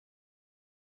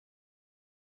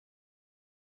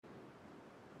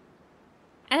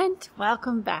And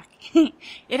welcome back.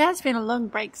 It has been a long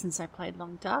break since I played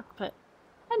Long Dark, but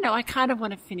I know I kind of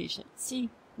want to finish it. See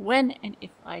when and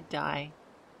if I die.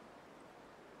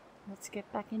 Let's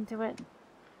get back into it.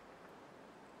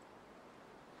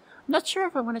 I'm not sure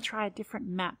if I want to try a different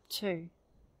map too.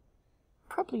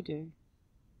 Probably do.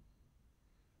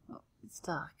 Oh, it's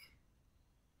dark.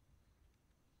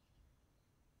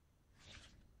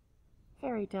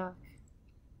 Very dark.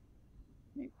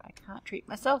 Nope, I can't treat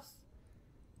myself.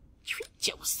 Treat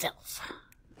yourself.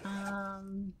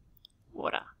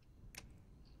 Water.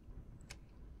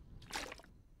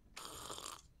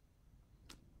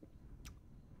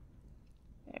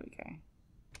 There we go.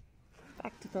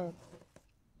 Back to bed.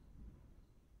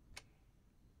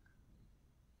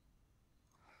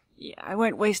 Yeah, I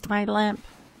won't waste my lamp.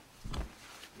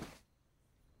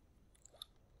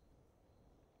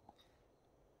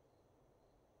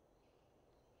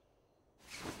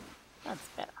 That's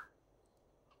better.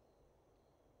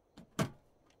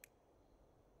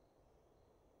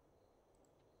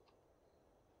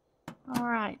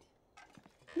 Alright.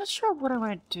 Not sure what I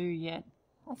want to do yet.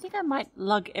 I think I might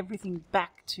lug everything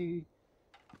back to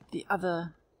the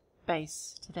other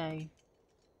base today.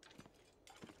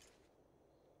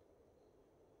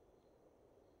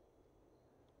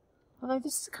 Although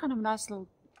this is kind of a nice little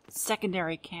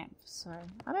secondary camp, so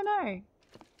I don't know.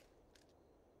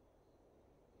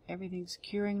 Everything's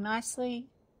curing nicely.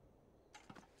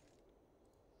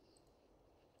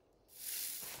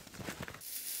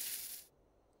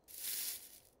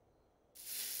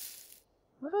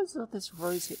 What is all this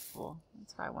rose hip for?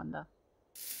 That's what I wonder.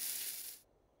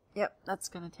 Yep, that's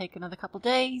going to take another couple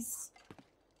days.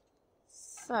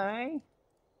 So,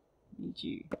 need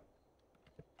you.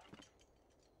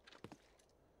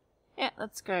 Yeah,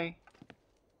 let's go.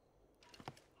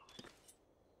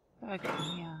 Okay,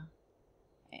 here.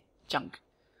 Yeah, junk.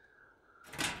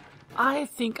 I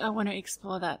think I want to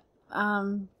explore that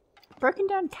broken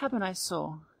down cabin I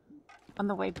saw on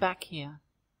the way back here.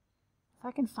 If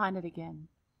I can find it again.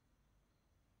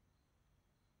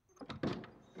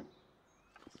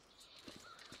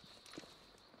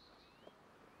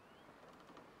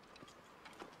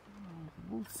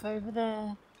 Wolf over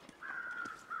there.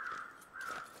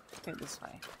 Let's go this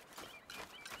way.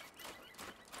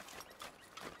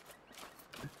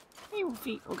 Hey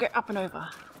Wolfie, we'll go up and over.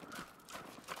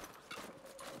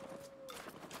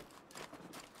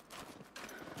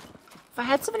 If I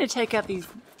had something to take out these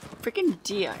freaking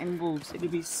deer and wolves,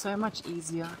 it'd be so much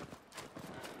easier.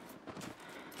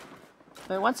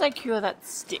 So once I cure that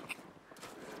stick,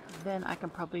 then I can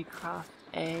probably craft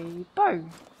a bow.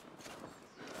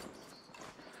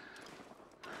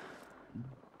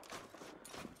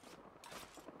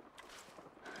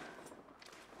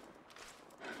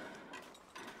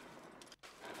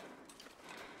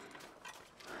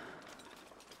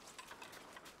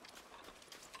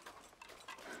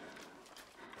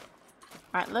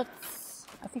 Alright, let's...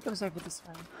 I think it was over this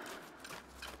way.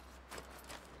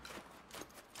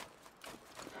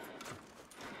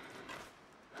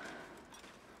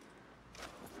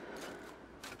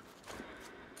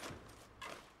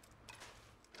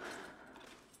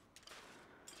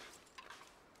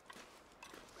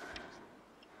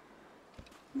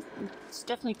 It's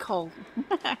definitely cold.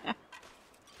 That's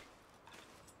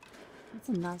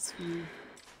a nice view.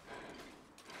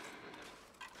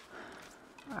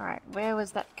 Alright, where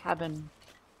was that cabin?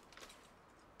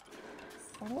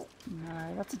 Is that it?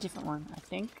 No, that's a different one, I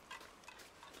think.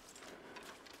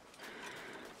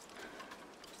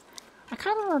 I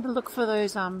kind of wanted to look for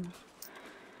those, the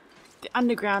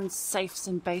underground safes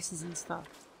and bases and stuff.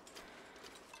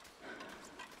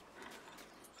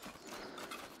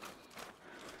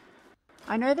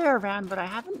 I know they're around, but I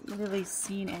haven't really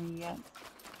seen any yet.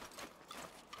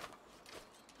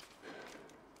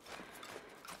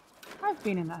 I've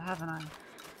been in that, haven't I?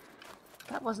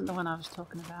 That wasn't the one I was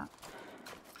talking about.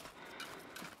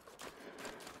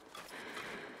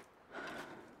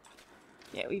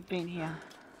 Yeah, we've been here.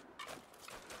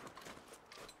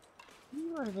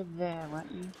 You were over there,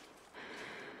 weren't you?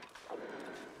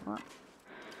 What?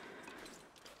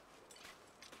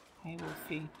 Hey,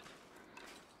 Wolfie.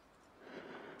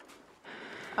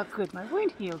 Oh good, my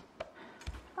wound healed.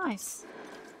 Nice.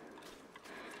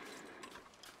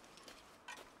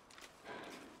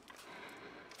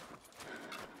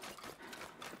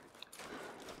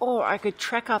 Or I could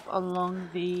trek up along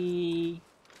the...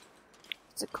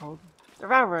 what's it called? The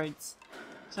railroads.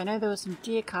 So I know there were some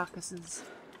deer carcasses.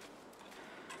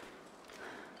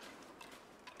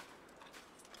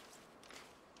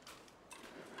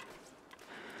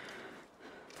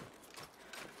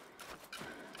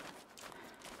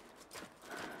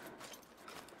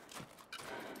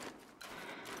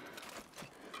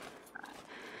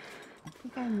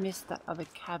 I missed that other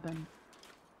cabin.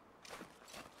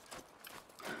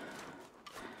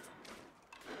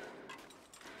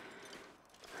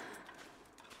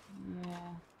 Yeah.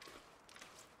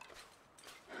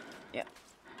 Yep.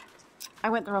 I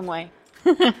went the wrong way.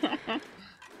 I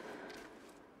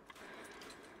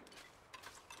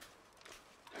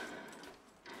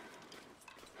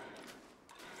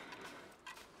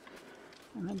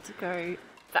meant to go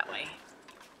that way.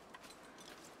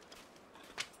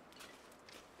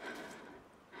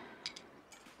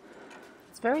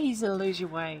 It's very easy to lose your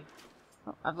way.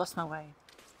 Oh, I've lost my way.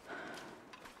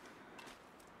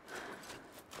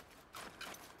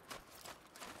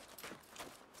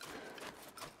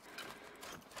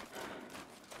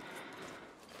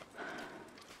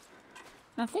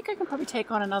 I think I can probably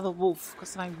take on another wolf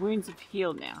because my wounds have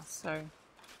healed now, so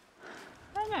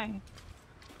I don't know.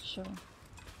 Sure.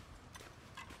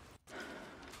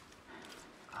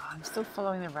 Oh, I'm still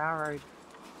following the railroad.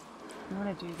 I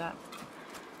want to do that.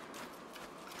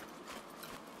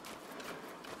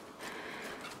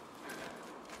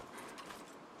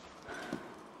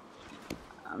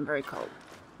 I'm very cold.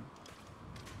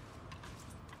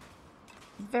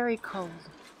 Very cold.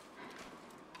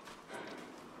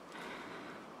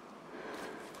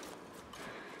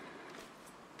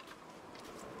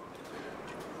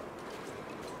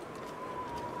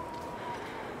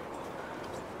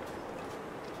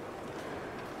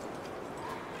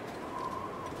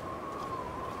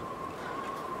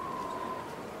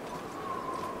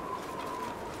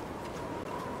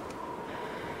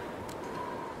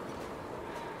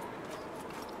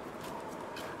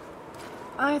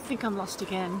 I think I'm lost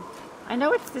again. I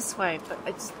know it's this way, but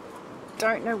I just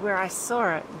don't know where I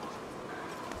saw it.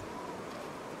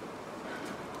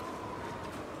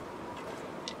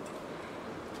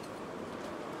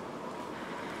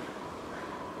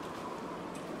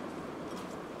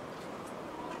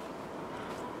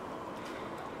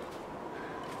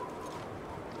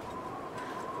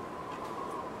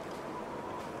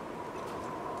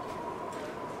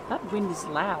 That wind is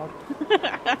loud.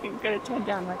 I'm gonna turn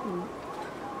down my wind.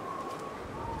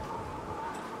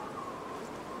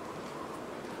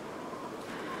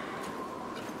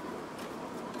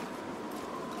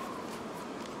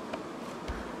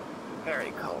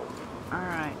 Very cold.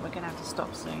 Alright, we're gonna have to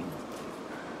stop soon.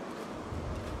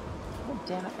 Oh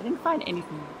damn it, I didn't find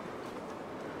anything.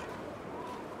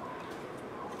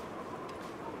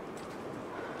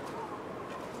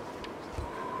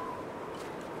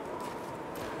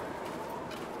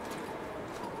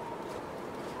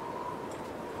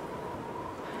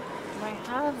 Do I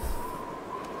have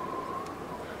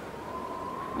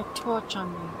a torch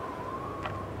on me?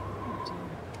 Oh dear.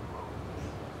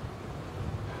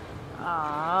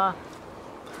 Ah.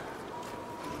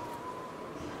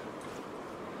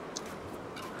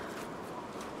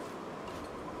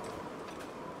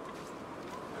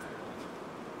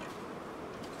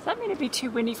 Does that mean it'd be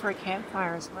too windy for a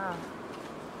campfire as well?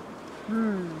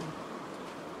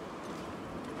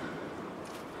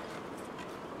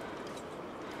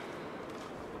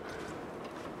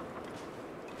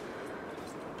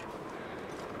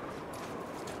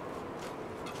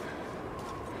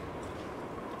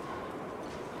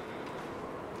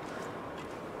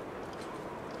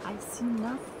 I see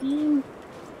nothing.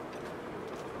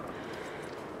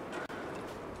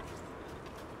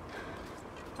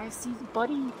 I see the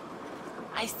body.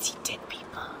 I see dead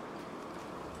people.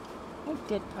 A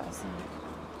dead person.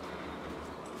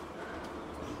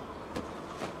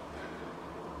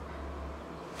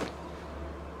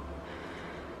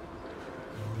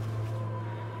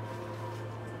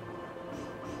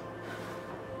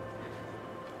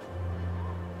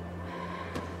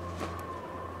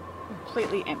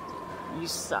 Completely empty. You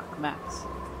suck, Max.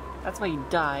 That's why you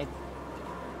died.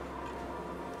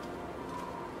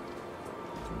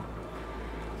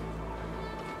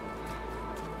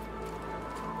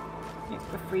 Yeah,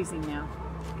 we're freezing now.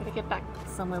 Gotta get back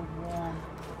somewhere warm.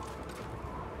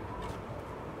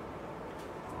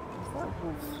 Is that a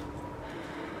wolf?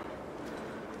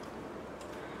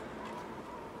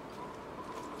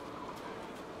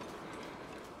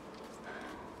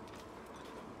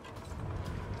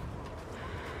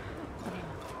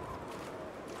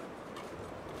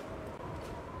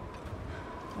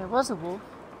 There was a wolf.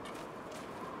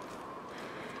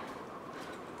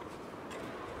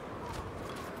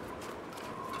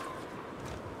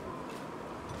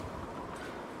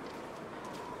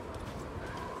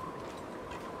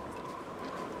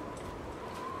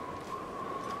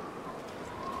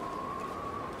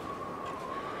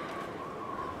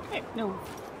 Hey, no.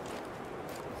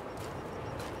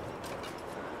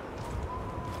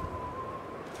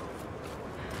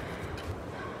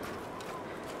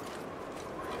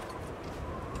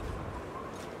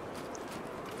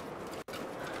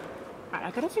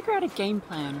 Alright, I gotta figure out a game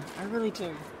plan. I really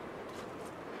do.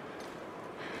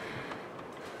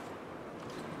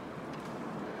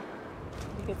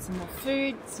 We get some more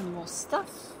food, some more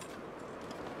stuff.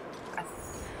 I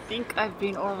think I've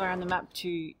been all around the map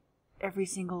to every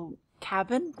single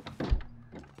cabin.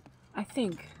 I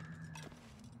think.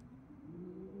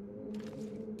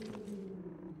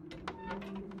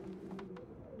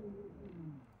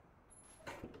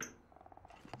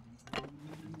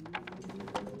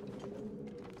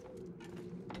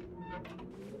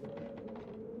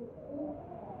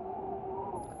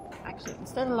 Actually,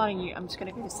 instead of lighting you, I'm just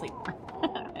gonna go to sleep.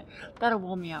 That'll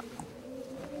warm me up.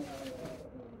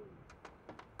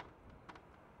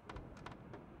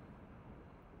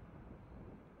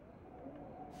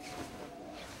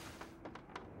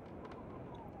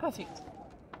 Perfect.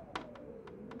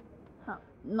 Huh,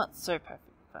 not so perfect,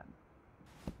 but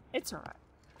it's alright.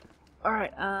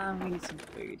 Alright, we need some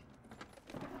food.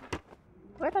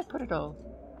 Where'd I put it all?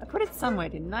 I put it somewhere,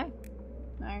 didn't I?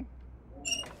 No?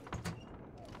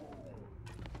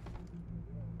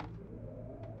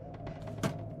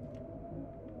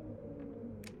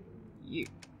 You.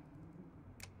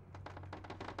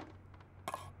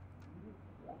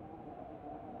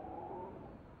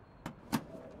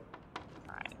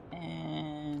 Alright,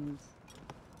 and...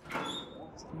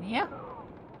 in here?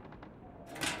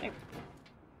 Nope.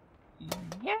 In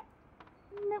here?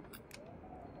 Nope.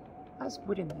 There's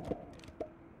wood in there.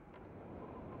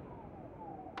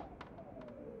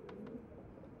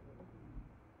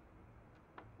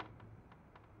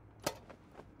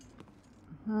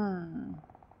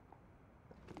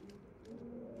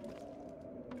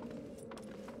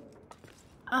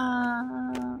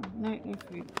 No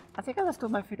food. I think I left all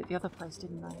my food at the other place,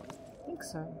 didn't I? I think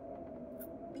so.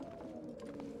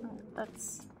 Right,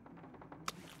 that's...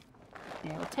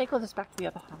 yeah, we'll take all this back to the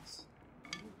other house.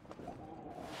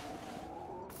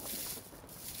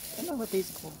 I don't know what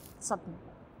these are called. Something.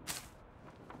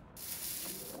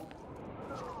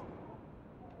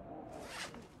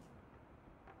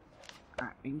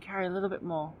 Alright, we can carry a little bit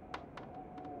more.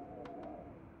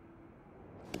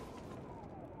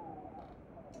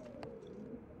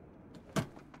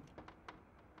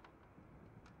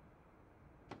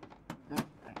 No,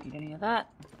 don't need any of that.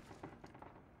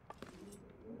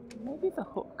 Maybe the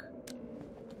hook.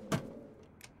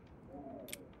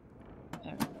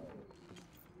 There we go.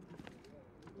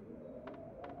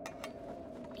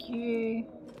 Thank you.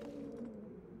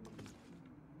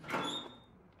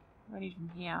 What do I need from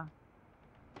here?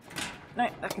 No,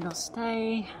 that can all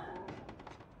stay.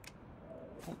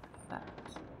 Take that.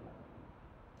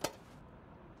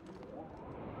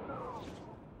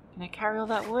 Can I carry all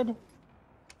that wood?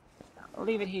 I'll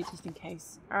leave it here just in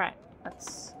case. Alright,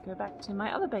 let's go back to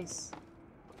my other base.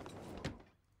 I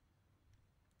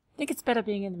think it's better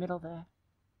being in the middle there.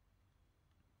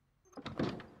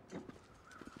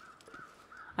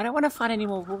 I don't want to fight any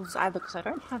more wolves either because I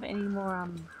don't have any more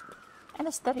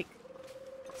anesthetic.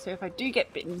 So if I do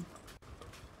get bitten,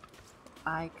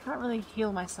 I can't really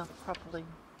heal myself properly.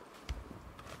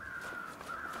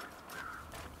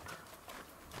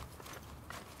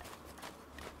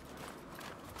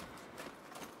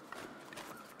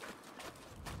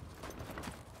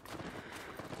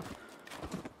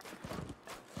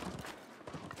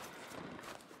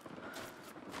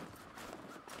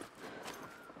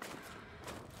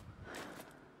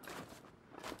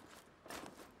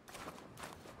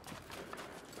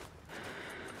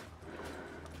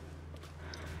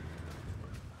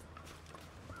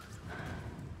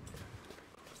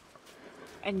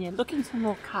 And yeah, looking for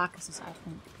more carcasses, I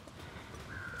think.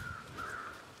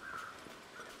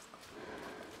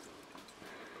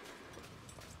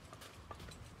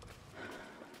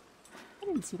 I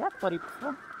didn't see that body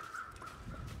before.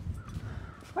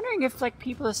 Wondering if like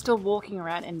people are still walking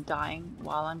around and dying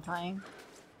while I'm playing.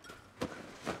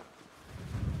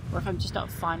 Or if I'm just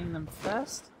not finding them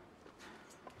first.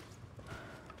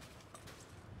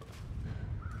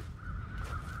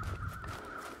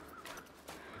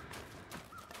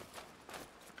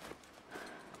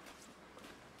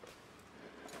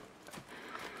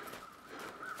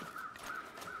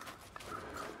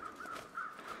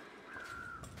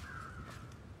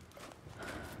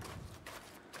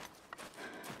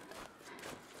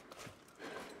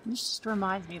 This just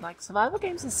reminds me, like, survival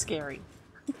games are scary.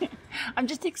 I'm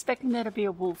just expecting there to be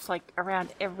a wolf, like, around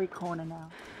every corner now.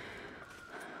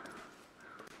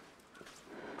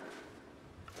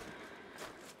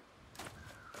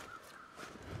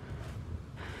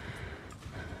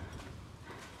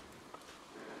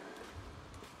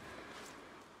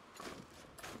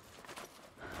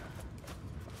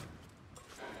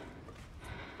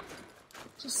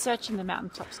 Just searching the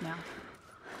mountaintops now.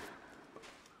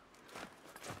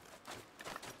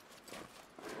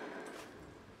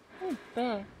 Oh,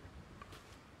 bear.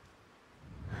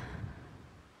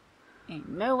 Ain't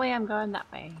no way I'm going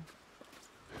that way.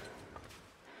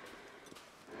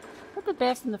 But the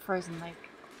bear from the frozen lake.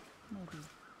 Maybe.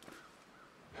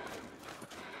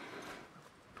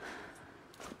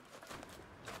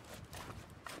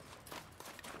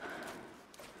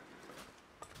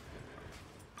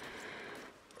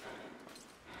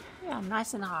 Yeah,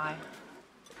 nice and high.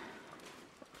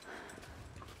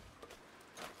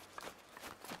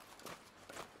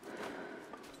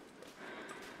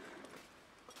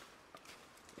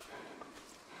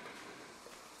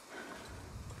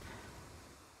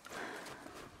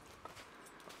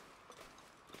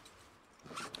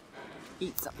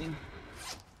 Eat something.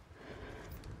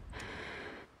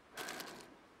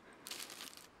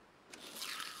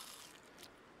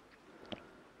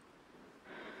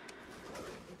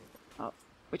 Oh,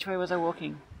 which way was I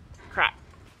walking? Crap.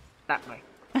 That way.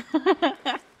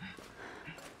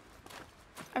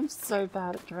 I'm so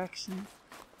bad at directions.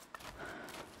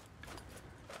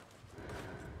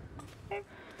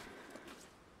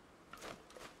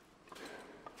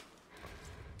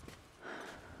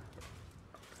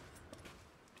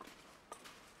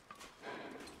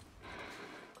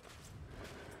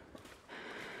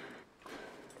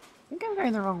 I think I'm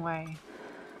going the wrong way.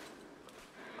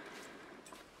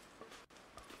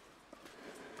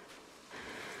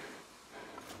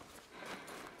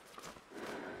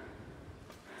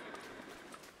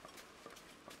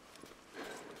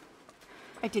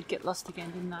 I did get lost again,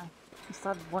 didn't I? I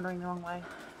started wandering the wrong way.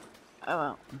 Oh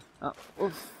well. Oh,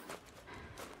 oof.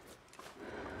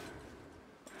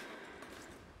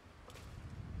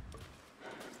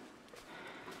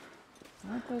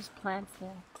 Aren't those plants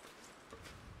there?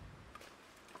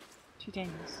 Too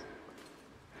dangerous.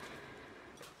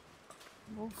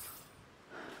 Oof.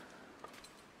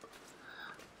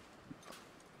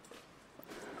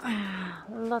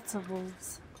 Lots of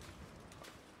wolves.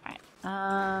 Alright,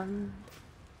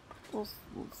 wolves,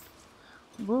 wolves.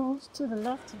 Wolves to the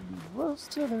left and wolves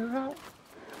to the right.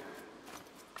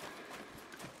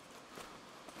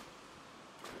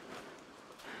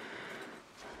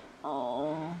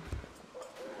 Oh.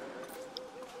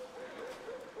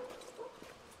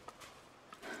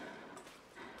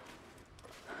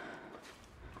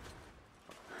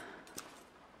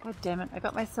 God damn it, I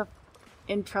got myself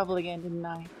in trouble again, didn't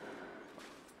I?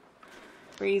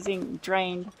 Freezing,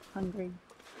 drained, hungry.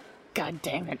 God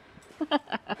damn it.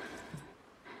 I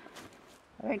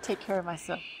don't take care of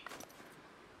myself.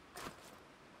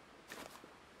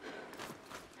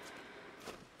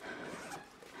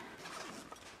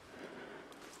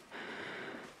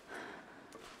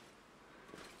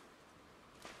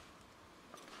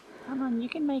 Come on, you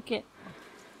can make it.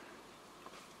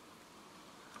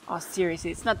 Oh,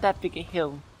 seriously, it's not that big a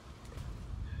hill.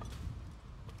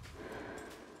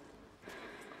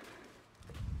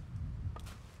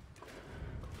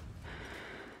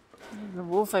 There's a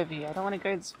wolf over here. I don't want to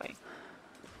go this way.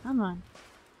 Come on.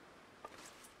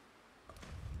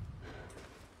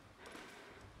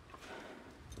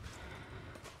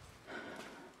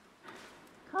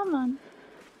 Come on.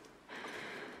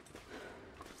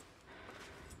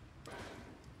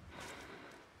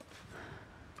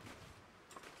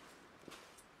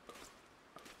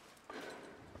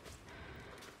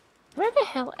 Where the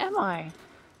hell am I?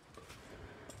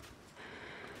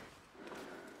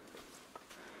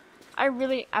 I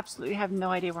really absolutely have no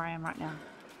idea where I am right now.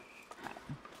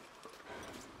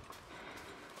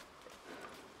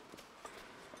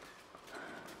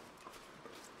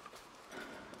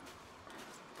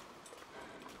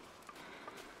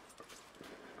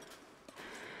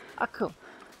 Oh, cool.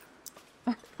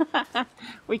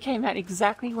 We came out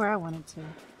exactly where I wanted to.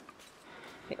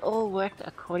 It all worked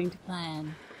according to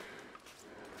plan.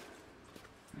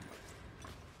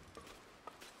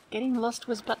 Getting lost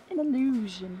was but an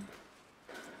illusion.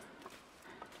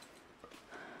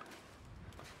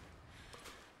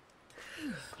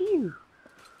 Phew.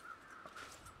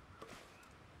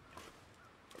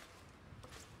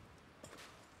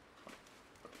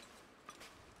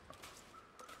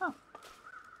 Oh.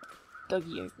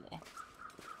 Doggy over there.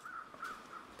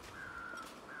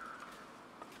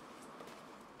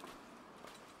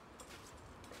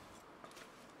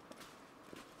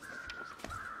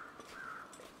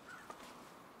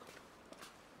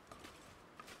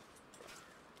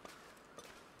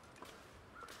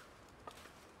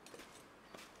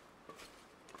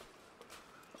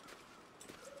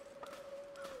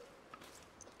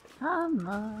 Come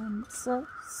on, so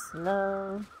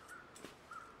slow.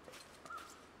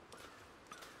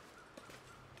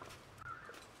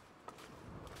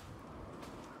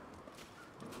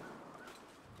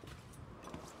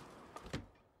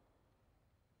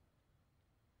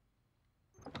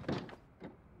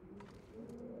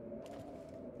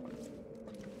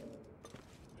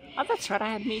 Oh, that's right,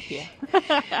 I had meat here.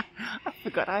 I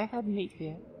forgot I had meat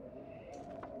here.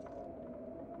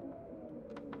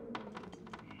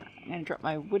 I'm going to drop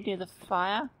my wood near the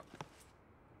fire.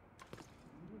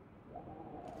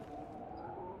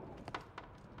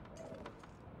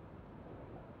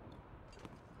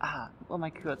 Ah, all my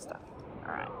cured stuff.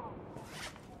 Alright.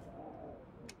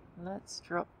 Let's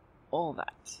drop all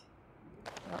that.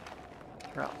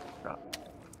 Drop.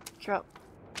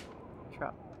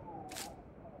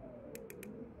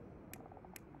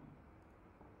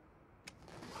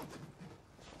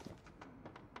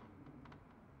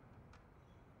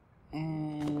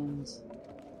 And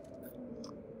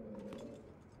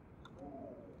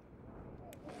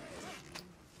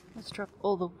let's drop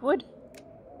all the wood.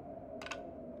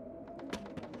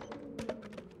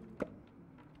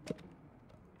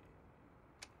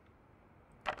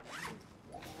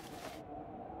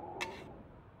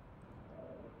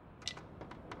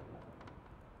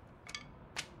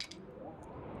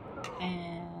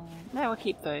 And no, we'll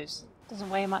keep those. Doesn't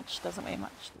weigh much.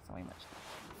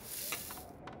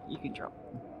 You can drop.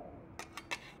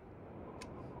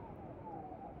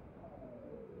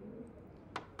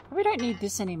 We don't need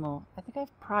this anymore. I think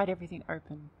I've pried everything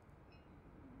open.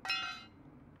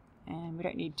 And we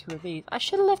don't need 2 of these. I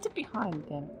should have left it behind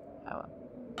then. Oh well.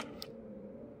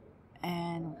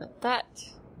 And we've got that.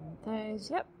 And those.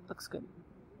 Yep, looks good.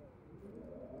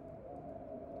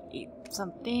 Eat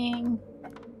something.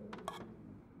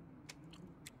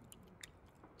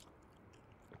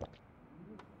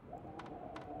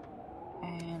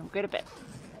 And we'll go to bed.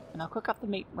 And I'll cook up the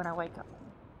meat when I wake up.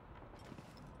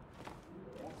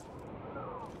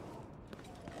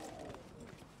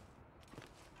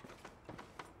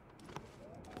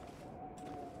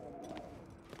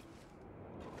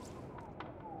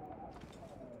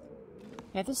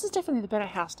 Yeah, this is definitely the better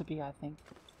house to be, I think.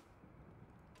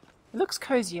 It looks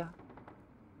cozier.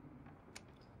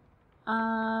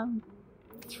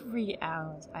 3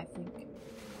 hours, I think.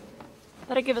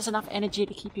 That'll give us enough energy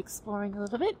to keep exploring a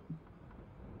little bit.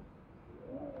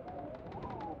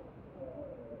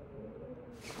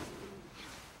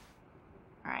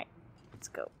 Alright, let's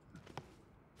go.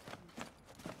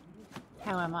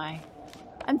 How am I?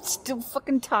 I'm still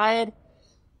fucking tired.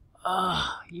 Ugh,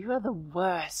 you are the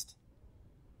worst.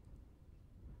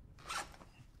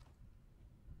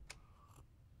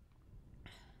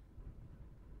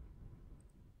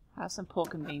 Have some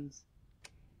pork and beans.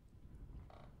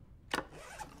 There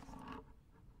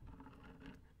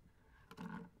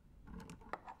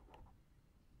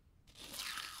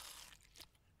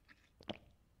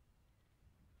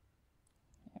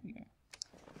we go.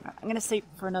 Right, I'm going to sleep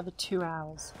for another 2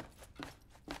 hours.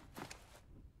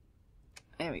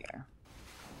 There we go.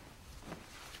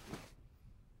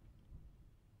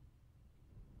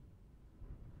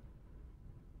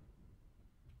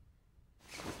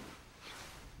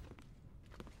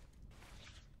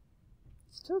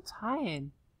 Still tired.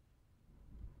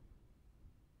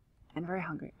 And very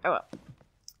hungry. Oh well.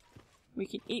 We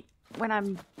can eat when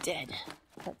I'm dead.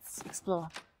 Let's explore.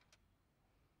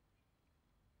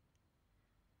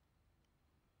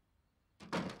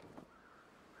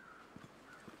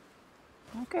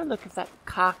 I'll go look if that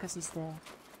carcass is there.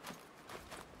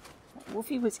 That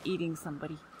Wolfie was eating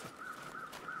somebody.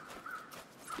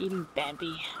 Eating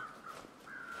Bambi.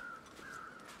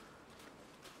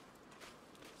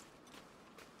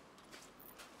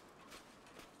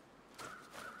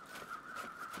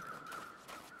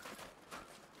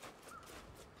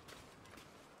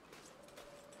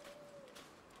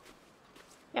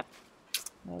 Yep.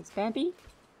 There's Bambi.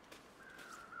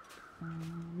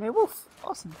 No wolf.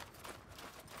 Awesome.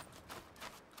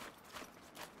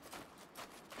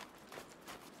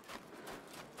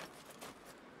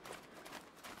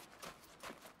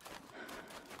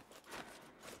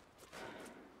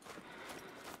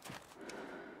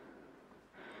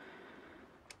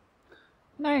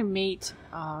 No meat.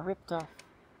 Oh, ripped off.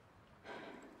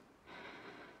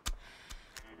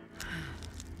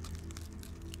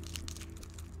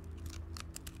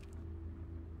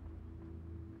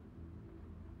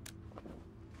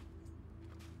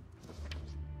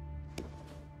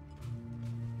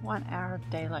 One hour of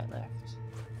daylight left.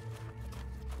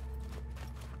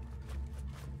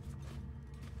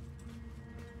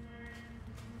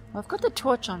 Well, I've got the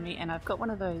torch on me and I've got one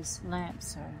of those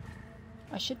lamps, so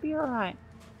I should be alright.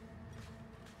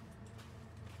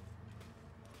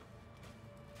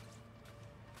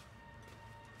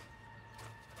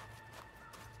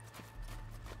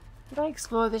 Did I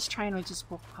explore this train or just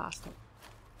walk past it?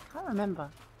 I can't remember.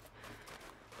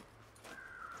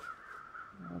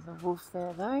 There's a wolf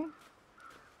there though.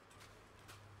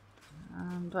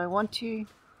 Do I want to?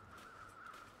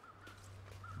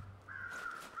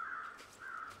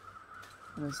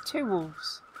 There's 2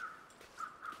 wolves.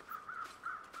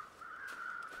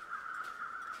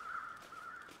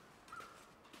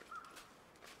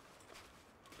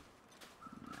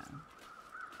 No.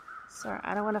 Sorry,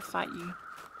 I don't want to fight you.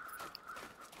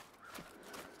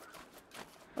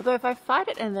 Although if I fight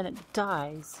it and then it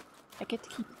dies, I get to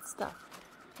keep its stuff.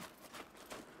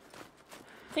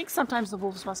 I think sometimes the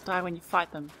wolves must die when you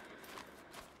fight them.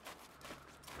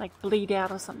 Like bleed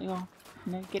out or something, or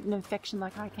you know, get an infection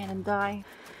like I can and die.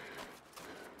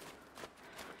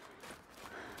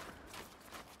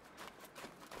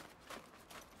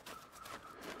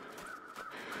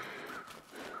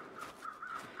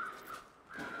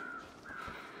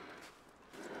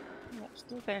 Yep,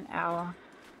 still got an hour.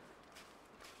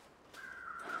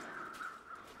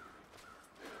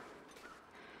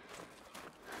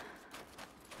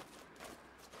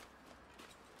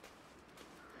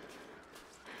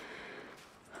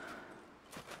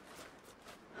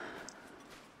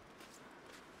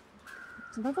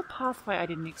 There's another pathway I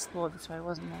didn't explore this way,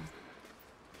 wasn't there?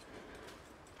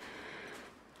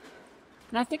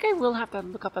 And I think I will have to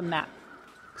look up a map.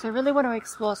 Because I really want to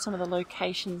explore some of the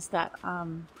locations that,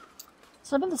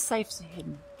 some of the safes are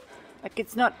hidden. Like,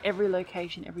 it's not every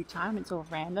location every time, it's all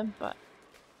random, but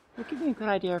it'll give me a good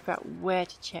idea about where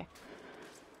to check.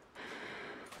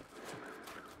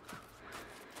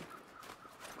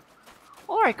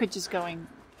 Or I could just go and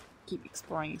keep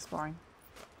exploring,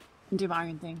 and do my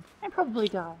own thing, and probably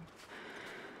die.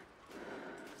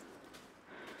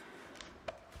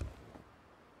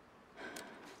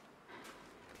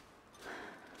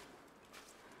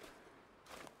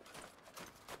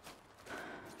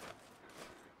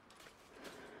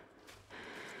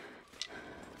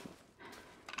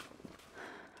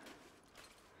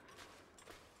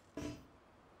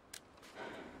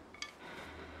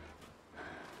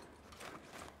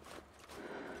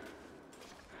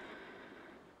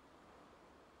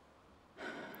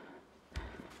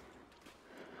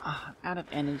 Oh, I'm out of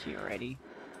energy already.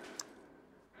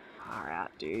 Far out,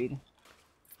 dude.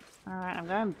 Alright, I'm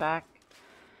going back.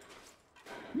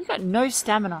 You got no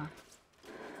stamina.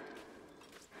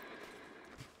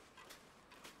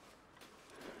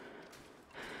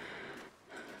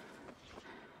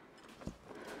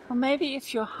 Or maybe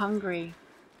if you're hungry,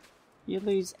 you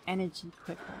lose energy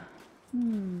quicker.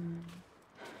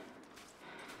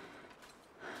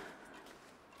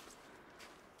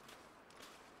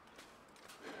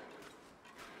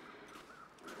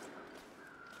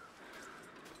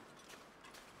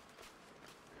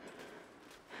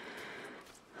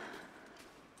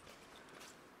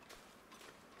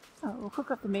 Oh, we'll cook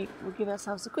up the meat. We'll give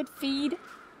ourselves a good feed.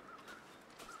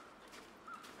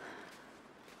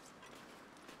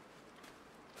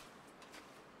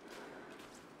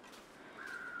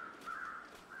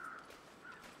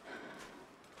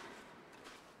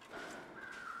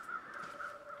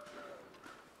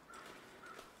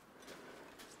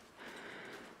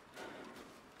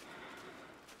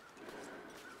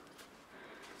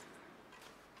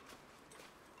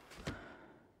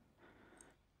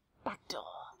 Back door.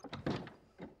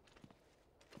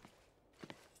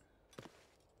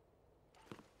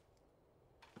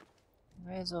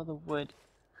 Where's all the wood?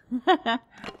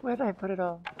 Where did I put it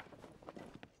all?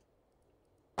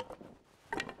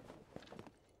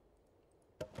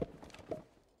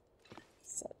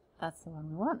 So that's the one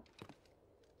we want.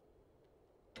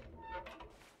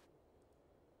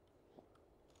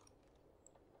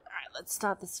 Alright, let's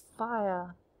start this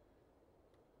fire.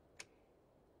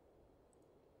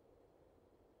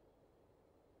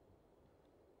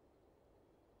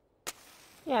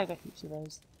 Yeah, I got heaps of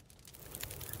those.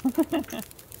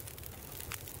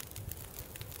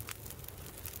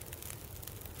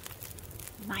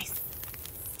 Nice.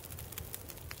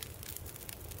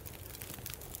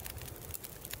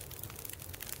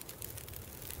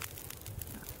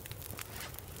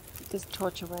 Put this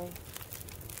torch away.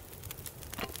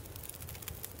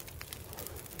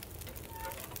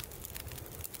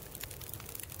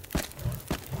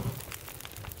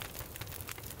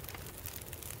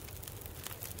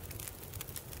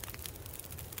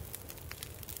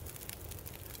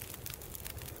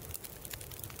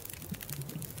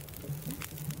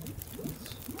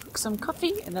 Some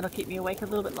coffee and that'll keep me awake a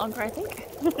little bit longer, I think.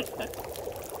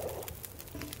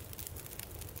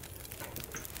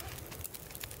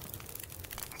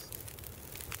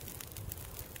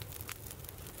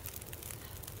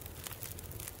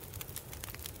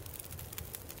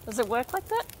 Does it work like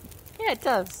that? Yeah, it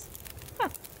does. Huh.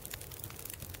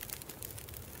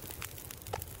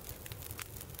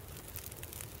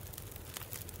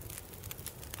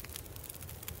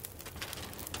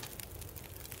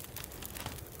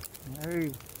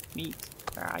 No, meat.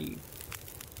 Where are you?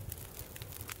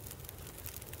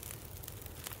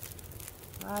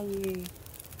 Where are you?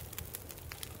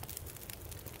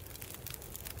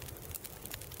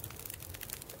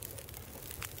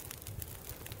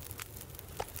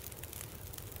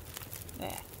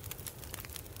 There.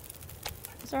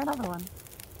 Is there another one?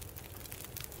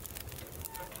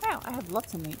 Wow, I have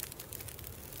lots of meat.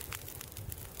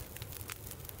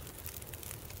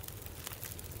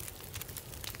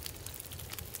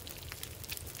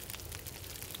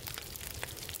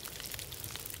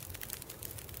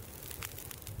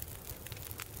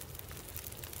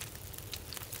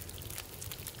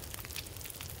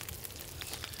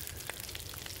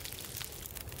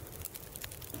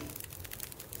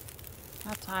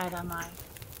 How tired am I?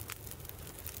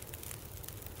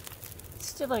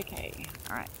 Still okay.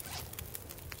 Alright.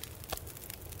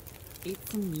 Eat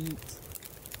some meat.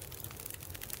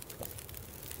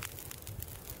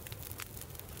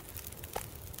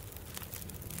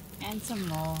 And some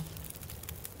more.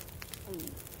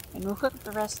 And we'll cook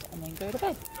the rest and then go to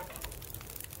bed.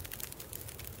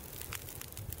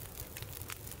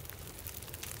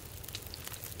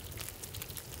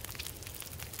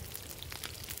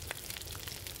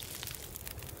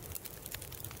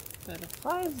 So the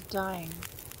fire's dying.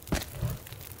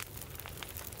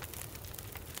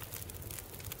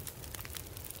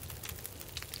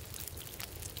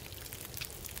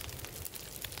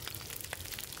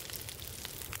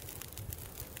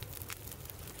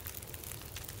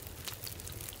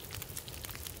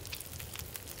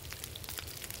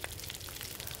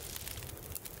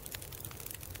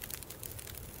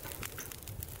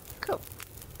 Cool.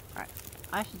 Alright,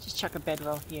 I should just chuck a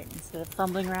bedroll here instead of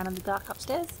fumbling around in the dark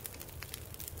upstairs.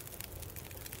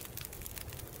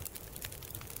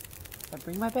 Did I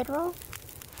bring my bedroll?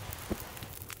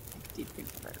 I did bring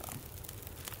my bedroll.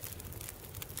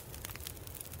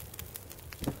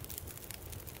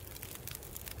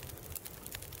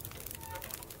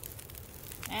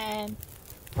 And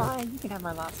fine, you can have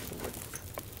my last wood.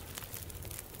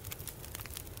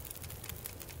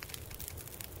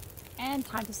 And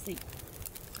time to sleep.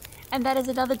 And that is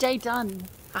another day done.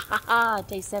 Ha ha ha,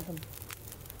 day 7.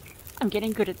 I'm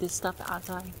getting good at this stuff, aren't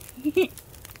I?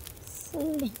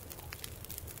 Sleep.